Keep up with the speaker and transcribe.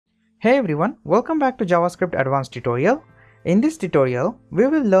Hey everyone, welcome back to JavaScript Advanced tutorial. In this tutorial, we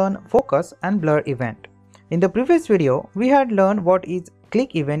will learn focus and blur event. In the previous video, we had learned what is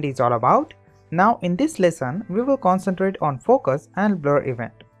click event is all about. Now in this lesson, we will concentrate on focus and blur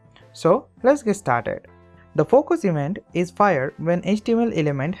event. So let's get started. The focus event is fired when HTML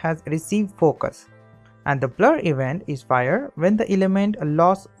element has received focus, and the blur event is fired when the element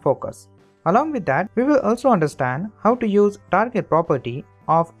lost focus. Along with that, we will also understand how to use target property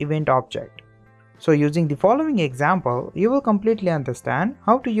of event object. So using the following example, you will completely understand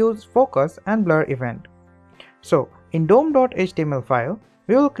how to use focus and blur event. So in dom.html file,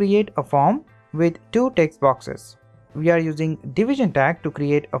 we will create a form with two text boxes. We are using division tag to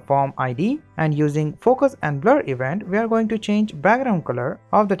create a form ID, and using focus and blur event, we are going to change background color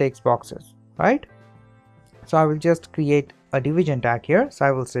of the text boxes, right? So I will just create a division tag here. So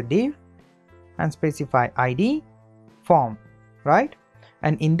I will say div and specify ID form, right?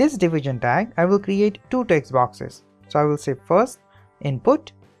 And in this division tag, I will create two text boxes. So I will say first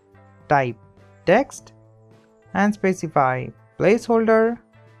input, type text, and specify placeholder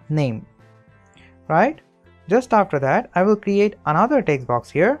name, right? Just after that, I will create another text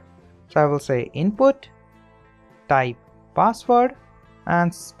box here. So I will say input, type password,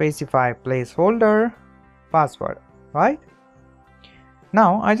 and specify placeholder password, right?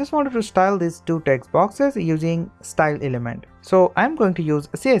 Now I just wanted to style these two text boxes using style element. So I'm going to use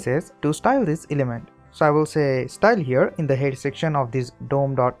CSS to style this element. So I will say style here in the head section of this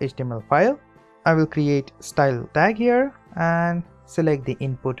dom.html file. I will create style tag here and select the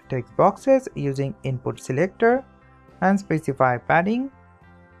input text boxes using input selector and specify padding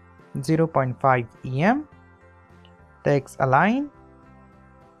 0.5 em, text align,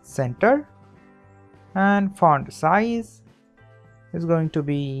 center, and font size is going to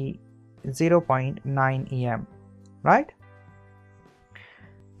be 0.9 em, right?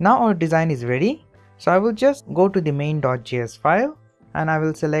 Now our design is ready. So I will just go to the main.js file and I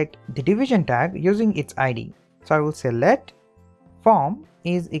will select the division tag using its ID. So I will say let form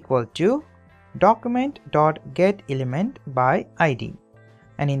is equal to document.getElement by ID,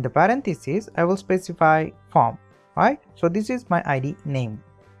 and in the parentheses I will specify form, right? So this is my ID name.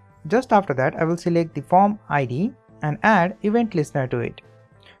 Just after that, I will select the form ID and add event listener to it.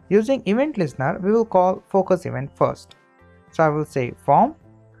 Using event listener, we will call focus event first. So I will say form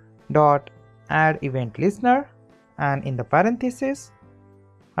dot add event listener, and in the parentheses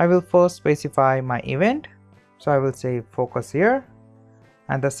I will first specify my event. So I will say focus here,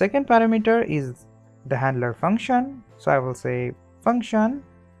 and the second parameter is the handler function. So I will say function,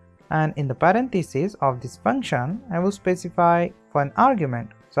 and in the parentheses of this function I will specify one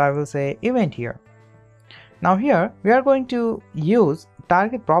argument. So I will say event here. Now here we are going to use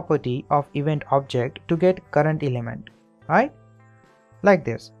target property of event object to get current element, right? Like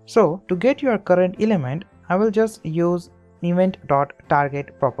this. So to get your current element, I will just use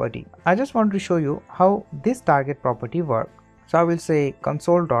event.target property. I just want to show you how this target property works. So I will say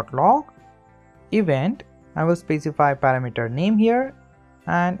console.log event. I will specify parameter name here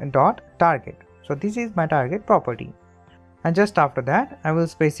and dot target. So this is my target property. And just after that, I will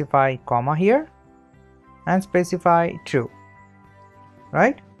specify comma here and specify true,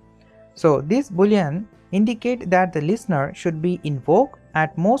 right? So this boolean indicate that the listener should be invoked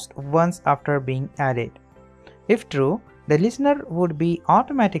at most once after being added. If true, the listener would be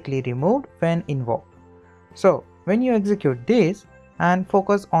automatically removed when invoked. So when you execute this and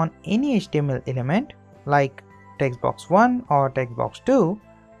focus on any HTML element like text box 1 or text box 2,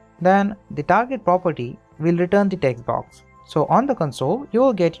 then the target property will return the text box. So on the console, you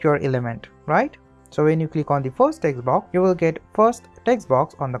will get your element, right? So when you click on the first text box, you will get first text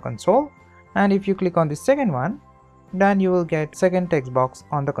box on the console, and if you click on the second one, then you will get second text box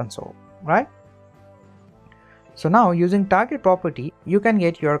on the console, right? So now using target property, you can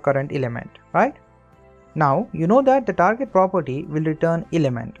get your current element, right? Now you know that the target property will return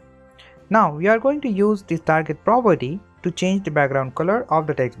element. Now we are going to use this target property to change the background color of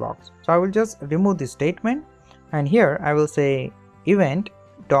the text box. So I will just remove this statement, and here I will say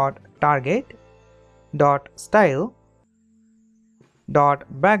event.target.style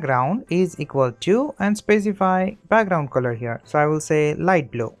background is equal to, and specify background color here. So I will say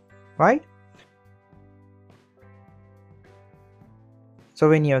light blue, right? So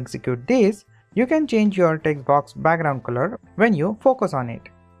when you execute this, you can change your text box background color when you focus on it.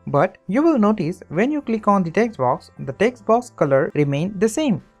 But you will notice when you click on the text box color remains the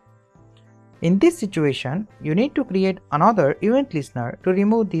same. In this situation, you need to create another event listener to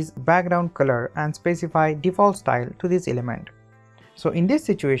remove this background color and specify default style to this element. So in this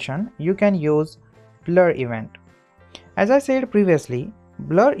situation, you can use blur event. As I said previously,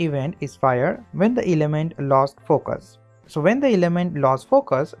 blur event is fired when the element lost focus. So when the element lost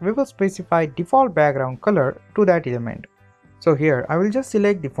focus, we will specify default background color to that element. So here I will just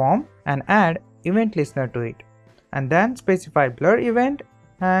select the form and add event listener to it, and then specify blur event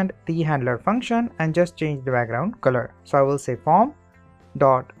and the handler function and just change the background color. So I will say form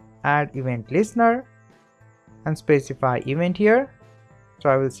dot add event listener and specify event here. So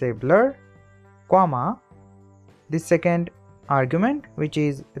I will say blur, comma, the second argument which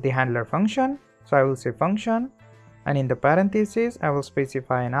is the handler function. So I will say function, and in the parenthesis I will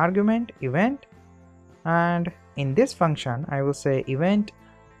specify an argument event, and in this function I will say event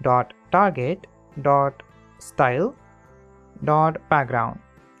dot target dot style dot background,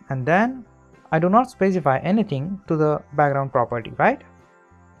 and then I do not specify anything to the background property, right?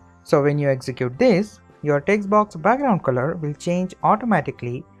 So when you execute this, your text box background color will change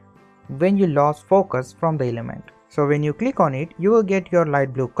automatically when you lost focus from the element. So when you click on it, you will get your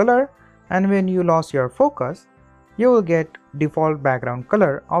light blue color, and when you lost your focus, you will get default background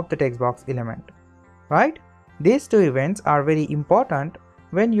color of the text box element, right? These two events are very important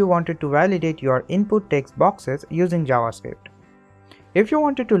when you wanted to validate your input text boxes using JavaScript. If you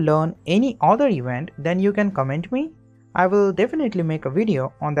wanted to learn any other event, then you can comment me. I will definitely make a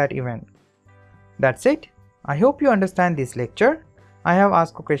video on that event. That's it. I hope you understand this lecture. I have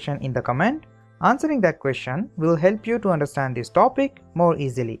asked a question in the comment. Answering that question will help you to understand this topic more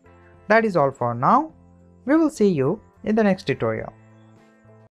easily. That is all for now. We will see you in the next tutorial.